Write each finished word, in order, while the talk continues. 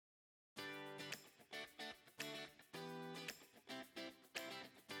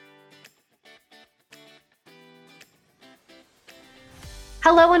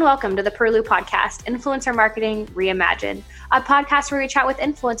Hello and welcome to the Perlu Podcast, Influencer Marketing Reimagined, a podcast where we chat with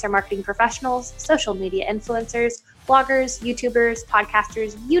influencer marketing professionals, social media influencers, bloggers, YouTubers,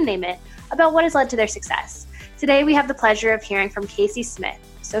 podcasters, you name it, about what has led to their success. Today we have the pleasure of hearing from Casey Smith,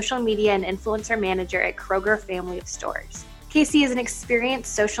 social media and influencer manager at Kroger family of stores. Casey is an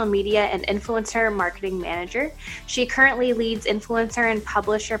experienced social media and influencer marketing manager. She currently leads influencer and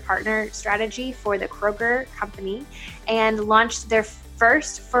publisher partner strategy for the Kroger company and launched their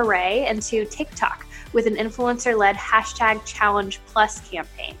first foray into TikTok with an influencer-led #ChallengePlus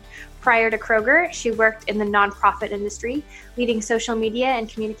campaign. Prior to Kroger, she worked in the nonprofit industry, leading social media and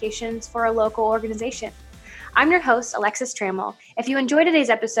communications for a local organization. I'm your host, Alexis Trammell. If you enjoyed today's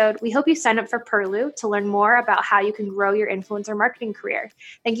episode, we hope you sign up for Perlu to learn more about how you can grow your influencer marketing career.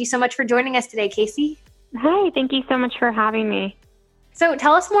 Thank you so much for joining us today, Casey. Hi, thank you so much for having me. So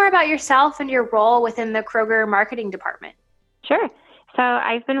tell us more about yourself and your role within the Kroger marketing department. Sure. So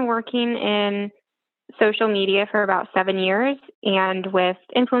I've been working in social media for about 7 years and with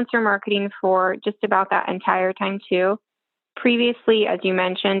influencer marketing for just about that entire time too. Previously, as you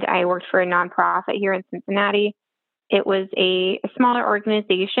mentioned, I worked for a nonprofit here in Cincinnati. It was a smaller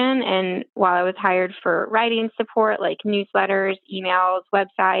organization, and while I was hired for writing support like newsletters, emails,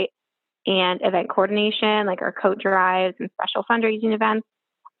 website, and event coordination like our coat drives and special fundraising events,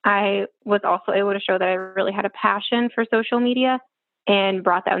 I was also able to show that I really had a passion for social media and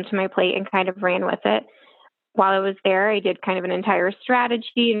brought that onto my plate and kind of ran with it. While I was there, I did kind of an entire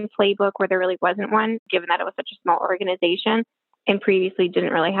strategy and playbook where there really wasn't one, given that it was such a small organization and previously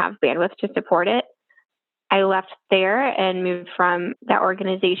didn't really have bandwidth to support it. I left there and moved from that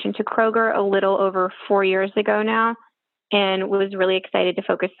organization to Kroger a little over 4 years ago now, and was really excited to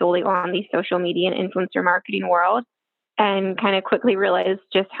focus solely on the social media and influencer marketing world, and kind of quickly realized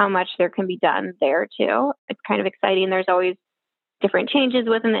just how much there can be done there too. It's kind of exciting. There's always different changes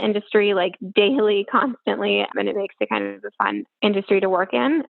within the industry, like daily, constantly, and it makes it kind of a fun industry to work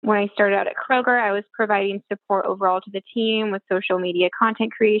in. When I started out at Kroger, I was providing support overall to the team with social media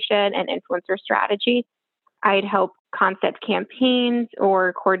content creation and influencer strategy. I'd help concept campaigns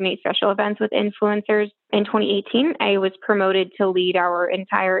or coordinate special events with influencers. In 2018, I was promoted to lead our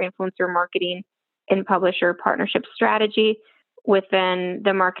entire influencer marketing and publisher partnership strategy within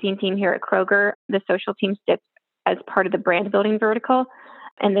the marketing team here at Kroger. The social team sits as part of the brand building vertical.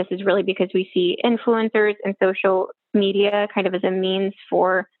 And this is really because we see influencers and social media kind of as a means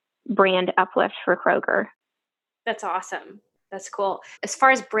for brand uplift for Kroger. That's awesome. That's cool. As far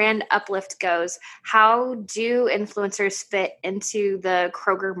as brand uplift goes, how do influencers fit into the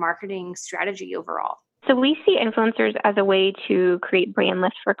Kroger marketing strategy overall? So we see influencers as a way to create brand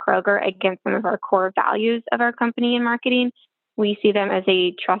lift for Kroger against some of our core values of our company in marketing. We see them as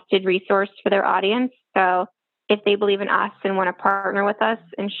a trusted resource for their audience. So if they believe in us and want to partner with us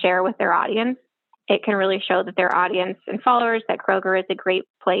and share with their audience, it can really show that their audience and followers that Kroger is a great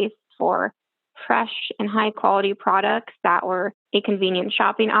place for fresh and high quality products that were a convenient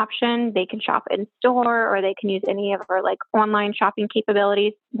shopping option. They can shop in store, or they can use any of our online shopping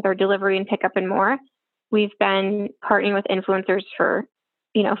capabilities with our delivery and pickup and more. We've been partnering with influencers for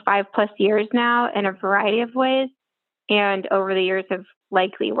 5+ years now in a variety of ways, and over the years have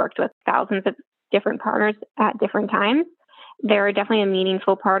likely worked with thousands of different partners at different times. They're definitely a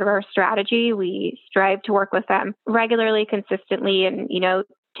meaningful part of our strategy. We strive to work with them regularly, consistently, and,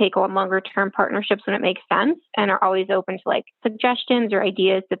 take on longer term partnerships when it makes sense, and are always open to suggestions or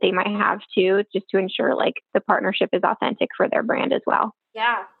ideas that they might have too, just to ensure the partnership is authentic for their brand as well.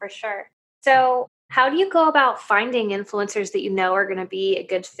 Yeah, for sure. So how do you go about finding influencers that are going to be a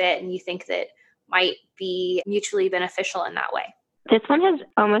good fit and you think that might be mutually beneficial in that way? This one has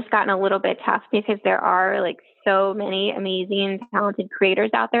almost gotten a little bit tough because there are so many amazing, talented creators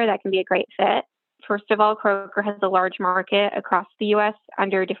out there that can be a great fit. First of all, Kroger has a large market across the U.S.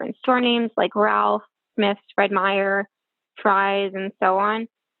 under different store names like Ralph, Smith's, Fred Meyer, Fry's, and so on.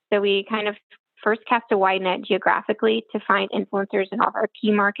 So we kind of first cast a wide net geographically to find influencers in all of our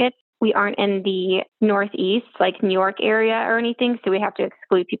key markets. We aren't in the Northeast, like New York area or anything, so we have to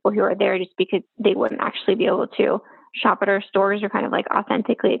exclude people who are there just because they wouldn't actually be able to shop at our stores or kind of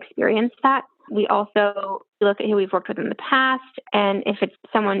authentically experience that. We also look at who we've worked with in the past, and if it's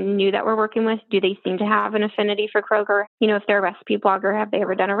someone new that we're working with, do they seem to have an affinity for Kroger? If they're a recipe blogger, have they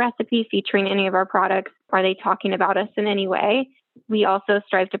ever done a recipe featuring any of our products? Are they talking about us in any way? We also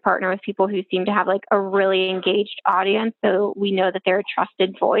strive to partner with people who seem to have a really engaged audience, so we know that they're a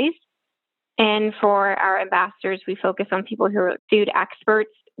trusted voice. And for our ambassadors, we focus on people who are food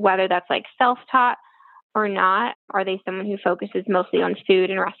experts, whether that's self-taught or not. Are they someone who focuses mostly on food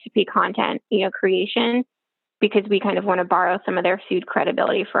and recipe content, creation? because we kind of want to borrow some of their food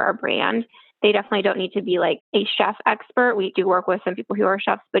credibility for our brand. They definitely don't need to be like a chef expert. We do work with some people who are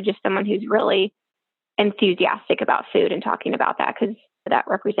chefs, but just someone who's really enthusiastic about food and talking about that, because that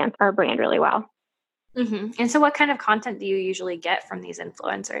represents our brand really well. Mm-hmm. And so what kind of content do you usually get from these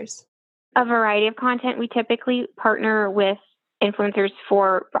influencers? A variety of content. We typically partner with influencers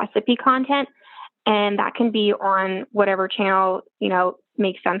for recipe content, and that can be on whatever channel,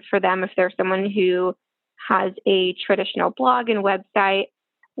 makes sense for them. If there's someone who has a traditional blog and website,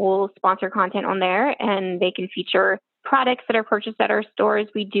 we'll sponsor content on there, and they can feature products that are purchased at our stores.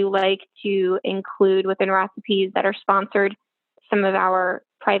 We do like to include within recipes that are sponsored some of our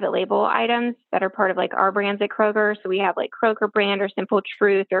private label items that are part of like our brands at Kroger. So we have like Kroger brand or Simple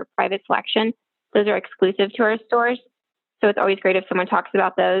Truth or Private Selection. Those are exclusive to our stores. So it's always great if someone talks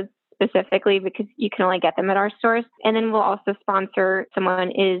about those specifically, because you can only get them at our stores. And then we'll also sponsor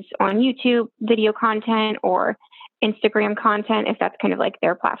someone is on YouTube video content or Instagram content, if that's kind of like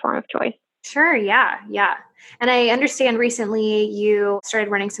their platform of choice. Sure. Yeah. Yeah. And I understand recently you started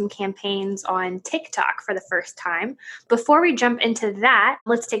running some campaigns on TikTok for the first time. Before we jump into that,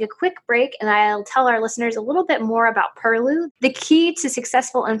 let's take a quick break and I'll tell our listeners a little bit more about Perlu, the key to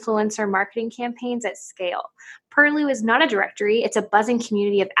successful influencer marketing campaigns at scale. Perlu is not a directory. It's a buzzing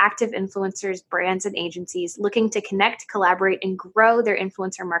community of active influencers, brands, and agencies looking to connect, collaborate, and grow their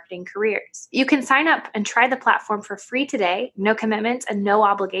influencer marketing careers. You can sign up and try the platform for free today, no commitments and no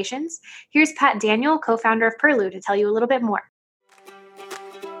obligations. Here's Pat Daniel, co-founder of Perlu, to tell you a little bit more.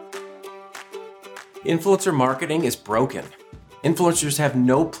 Influencer marketing is broken. Influencers have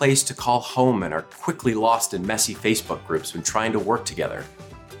no place to call home and are quickly lost in messy Facebook groups when trying to work together.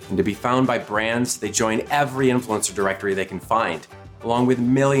 And to be found by brands, they join every influencer directory they can find, along with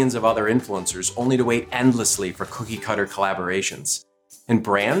millions of other influencers, only to wait endlessly for cookie-cutter collaborations. And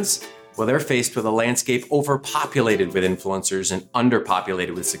brands? Well, they're faced with a landscape overpopulated with influencers and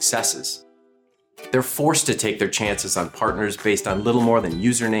underpopulated with successes. They're forced to take their chances on partners based on little more than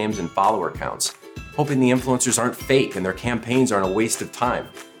usernames and follower counts, hoping the influencers aren't fake and their campaigns aren't a waste of time.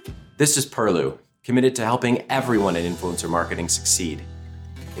 This is Perlu, committed to helping everyone in influencer marketing succeed.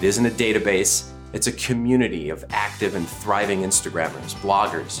 It isn't a database, it's a community of active and thriving Instagrammers,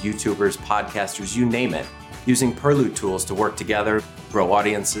 bloggers, YouTubers, podcasters, you name it, using Perlu tools to work together, grow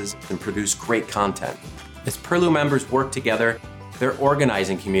audiences, and produce great content. As Perlu members work together, they're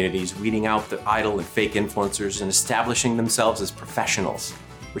organizing communities, weeding out the idle and fake influencers, and establishing themselves as professionals,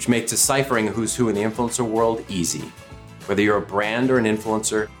 which makes deciphering who's who in the influencer world easy. Whether you're a brand or an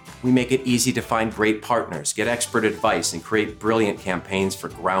influencer, we make it easy to find great partners, get expert advice, and create brilliant campaigns for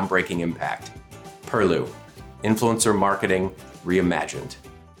groundbreaking impact. Perlu, influencer marketing reimagined.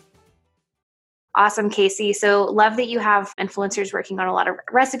 Awesome, Casey. So love that you have influencers working on a lot of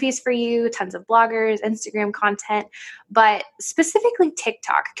recipes for you, tons of bloggers, Instagram content, but specifically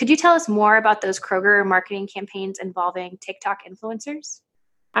TikTok. Could you tell us more about those Kroger marketing campaigns involving TikTok influencers?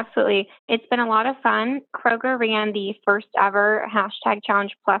 Absolutely. It's been a lot of fun. Kroger ran the first ever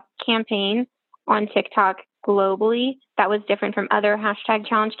 #Challenge Plus campaign on TikTok globally. That was different from other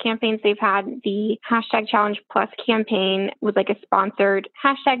 #Challenge campaigns they've had. The #Challenge Plus campaign was like a sponsored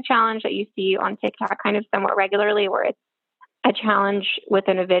 #challenge that you see on TikTok kind of somewhat regularly, where it's a challenge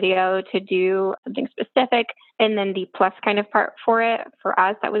within a video to do something specific. And then the plus kind of part for it, for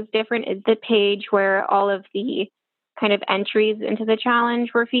us, that was different, is the page where all of the kind of entries into the challenge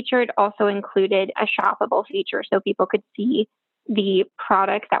were featured also included a shoppable feature, so people could see the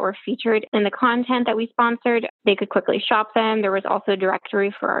products that were featured in the content that we sponsored. They could quickly shop them. There was also a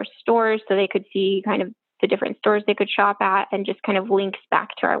directory for our stores, so they could see kind of the different stores they could shop at and just kind of links back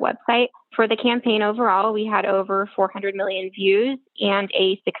to our website. For the campaign overall, we had over 400 million views and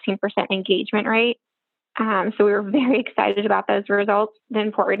a 16% engagement rate. So we were very excited about those results. The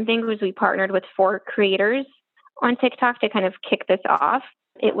important thing was we partnered with 4 creators on TikTok to kind of kick this off.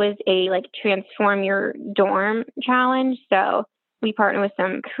 It was a transform your dorm challenge. So we partnered with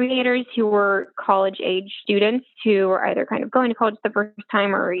some creators who were college age students who were either kind of going to college the first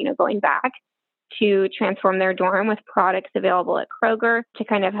time or, going back to transform their dorm with products available at Kroger to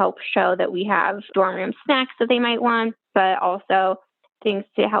kind of help show that we have dorm room snacks that they might want, but also things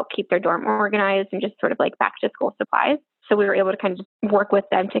to help keep their dorm organized and just sort of like back to school supplies. So we were able to kind of just work with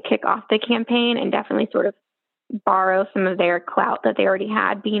them to kick off the campaign and definitely sort of borrow some of their clout that they already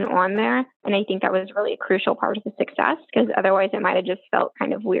had being on there. And I think that was really a crucial part of the success, because otherwise it might have just felt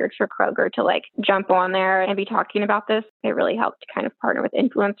kind of weird for Kroger to jump on there and be talking about this. It really helped to kind of partner with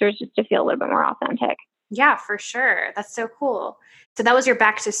influencers just to feel a little bit more authentic. Yeah, for sure. That's so cool. So that was your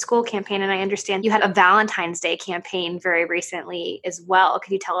back to school campaign. And I understand you had a Valentine's Day campaign very recently as well.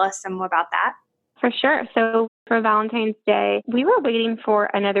 Could you tell us some more about that? For sure. So for Valentine's Day, we were waiting for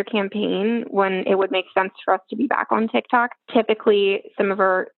another campaign when it would make sense for us to be back on TikTok. Typically, some of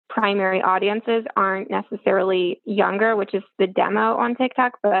our primary audiences aren't necessarily younger, which is the demo on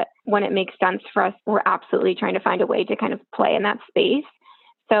TikTok. But when it makes sense for us, we're absolutely trying to find a way to kind of play in that space.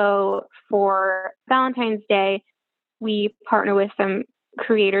 So for Valentine's Day, we partner with some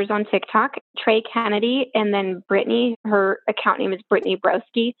creators on TikTok, Trey Kennedy, and then Brittany. Her account name is Brittany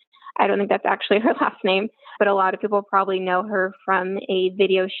Broski. I don't think that's actually her last name, but a lot of people probably know her from a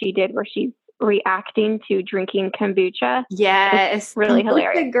video she did where she's reacting to drinking kombucha. Yes. It's really kombucha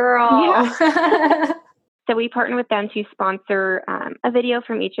hilarious. Girl. Yeah. So we partnered with them to sponsor a video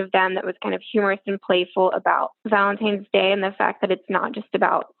from each of them that was kind of humorous and playful about Valentine's Day and the fact that it's not just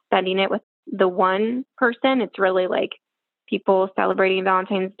about spending it with the one person. It's really like people celebrating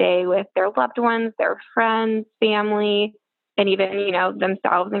Valentine's Day with their loved ones, their friends, family, and even,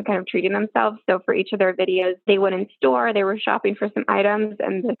 themselves and kind of treating themselves. So for each of their videos, they went in store, they were shopping for some items,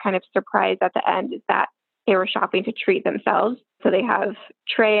 and the kind of surprise at the end is that they were shopping to treat themselves. So they have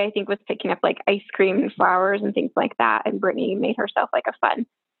Trey, I think, was picking up like ice cream and flowers and things like that. And Brittany made herself like a fun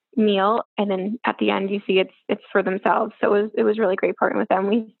meal. And then at the end, you see it's for themselves. So it was really great partnering with them.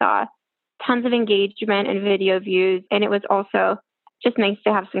 We saw tons of engagement and video views. And it was also just nice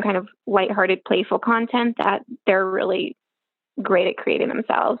to have some kind of lighthearted, playful content that they're really great at creating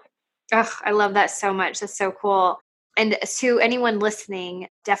themselves. Oh, I love that so much. That's so cool. And to anyone listening,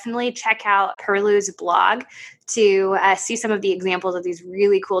 definitely check out Perlu's blog to see some of the examples of these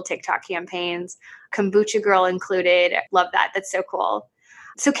really cool TikTok campaigns, Kombucha Girl included. Love that. That's so cool.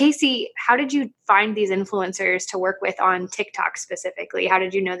 So Casey, how did you find these influencers to work with on TikTok specifically? How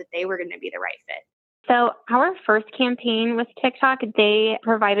did you know that they were going to be the right fit? So our first campaign with TikTok, they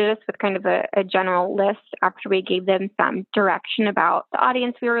provided us with kind of a general list after we gave them some direction about the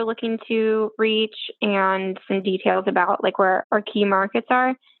audience we were looking to reach and some details about like where our key markets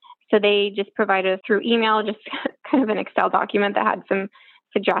are. So they just provided us through email, just kind of an Excel document that had some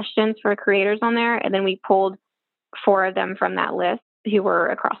suggestions for creators on there. And then we pulled 4 of them from that list who were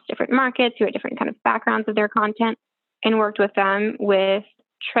across different markets, who had different kind of backgrounds of their content, and worked with them. With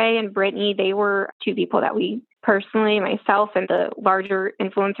Trey and Brittany, they were 2 people that we personally, myself and the larger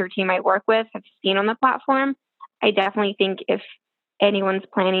influencer team I work with, have seen on the platform. I definitely think if anyone's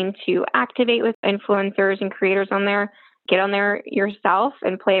planning to activate with influencers and creators on there, get on there yourself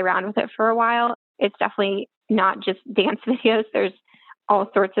and play around with it for a while. It's definitely not just dance videos. There's all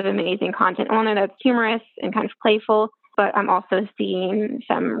sorts of amazing content on there that's humorous and kind of playful. But I'm also seeing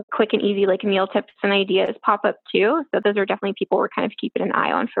some quick and easy like meal tips and ideas pop up too. So those are definitely people we're kind of keeping an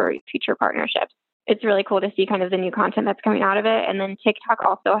eye on for future partnerships. It's really cool to see kind of the new content that's coming out of it. And then TikTok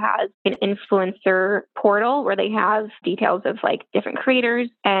also has an influencer portal where they have details of like different creators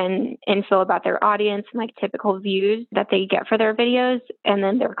and info about their audience and like typical views that they get for their videos, and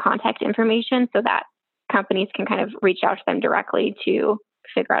then their contact information so that companies can kind of reach out to them directly to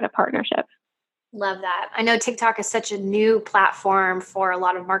figure out a partnership. Love that. I know TikTok is such a new platform for a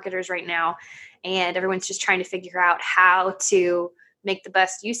lot of marketers right now, and everyone's just trying to figure out how to make the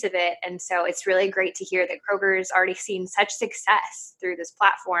best use of it. And so it's really great to hear that Kroger's already seen such success through this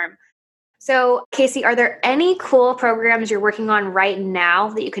platform. So Casey, are there any cool programs you're working on right now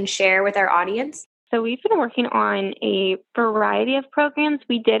that you can share with our audience? So we've been working on a variety of programs.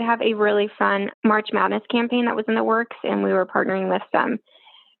 We did have a really fun March Madness campaign that was in the works, and we were partnering with some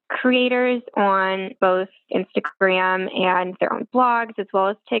creators on both Instagram and their own blogs, as well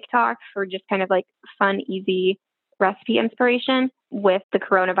as TikTok, for just kind of like fun, easy recipe inspiration. With the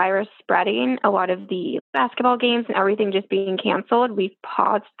coronavirus spreading, a lot of the basketball games and everything just being canceled, we've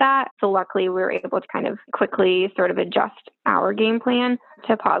paused that. So luckily we were able to kind of quickly sort of adjust our game plan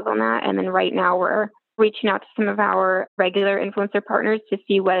to pause on that. And then right now we're reaching out to some of our regular influencer partners to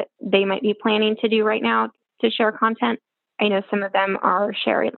see what they might be planning to do right now to share content. I know some of them are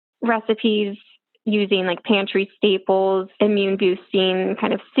sharing recipes using like pantry staples, immune boosting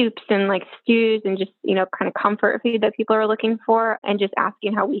kind of soups and like stews and just, kind of comfort food that people are looking for, and just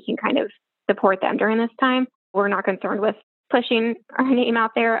asking how we can kind of support them during this time. We're not concerned with pushing our name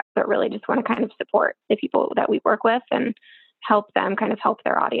out there, but really just want to kind of support the people that we work with and help them kind of help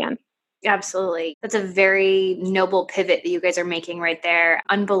their audience. Absolutely. That's a very noble pivot that you guys are making right there.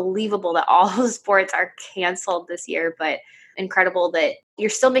 Unbelievable that all the sports are canceled this year, but incredible that you're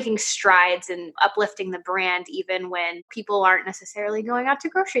still making strides and uplifting the brand even when people aren't necessarily going out to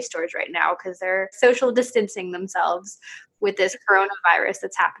grocery stores right now because they're social distancing themselves with this coronavirus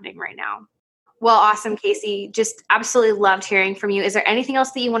that's happening right now. Well, awesome, Casey. Just absolutely loved hearing from you. Is there anything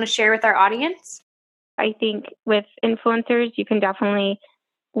else that you want to share with our audience? I think with influencers, you can definitely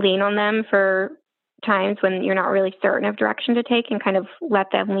lean on them for times when you're not really certain of direction to take and kind of let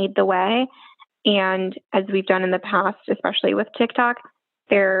them lead the way. And as we've done in the past, especially with TikTok,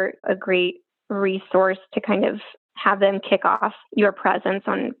 they're a great resource to kind of have them kick off your presence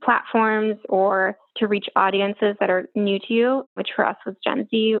on platforms or to reach audiences that are new to you, which for us was Gen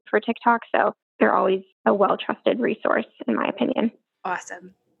Z for TikTok. So they're always a well-trusted resource, in my opinion.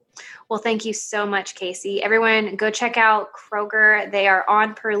 Awesome. Well, thank you so much, Casey. Everyone, go check out Kroger. They are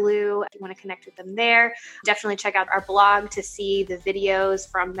on Perlu. If you want to connect with them there, definitely check out our blog to see the videos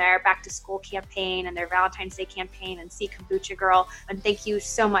from their back to school campaign and their Valentine's Day campaign and see Kombucha Girl. And thank you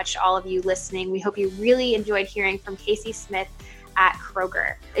so much to all of you listening. We hope you really enjoyed hearing from Casey Smith at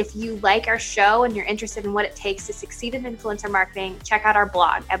Kroger. If you like our show and you're interested in what it takes to succeed in influencer marketing, check out our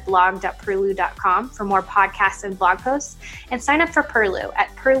blog at blog.perlu.com for more podcasts and blog posts, and sign up for Perlu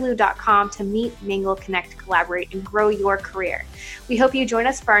at perlu.com to meet, mingle, connect, collaborate, and grow your career. We hope you join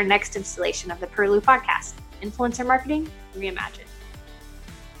us for our next installation of the Perlu podcast, Influencer Marketing Reimagined.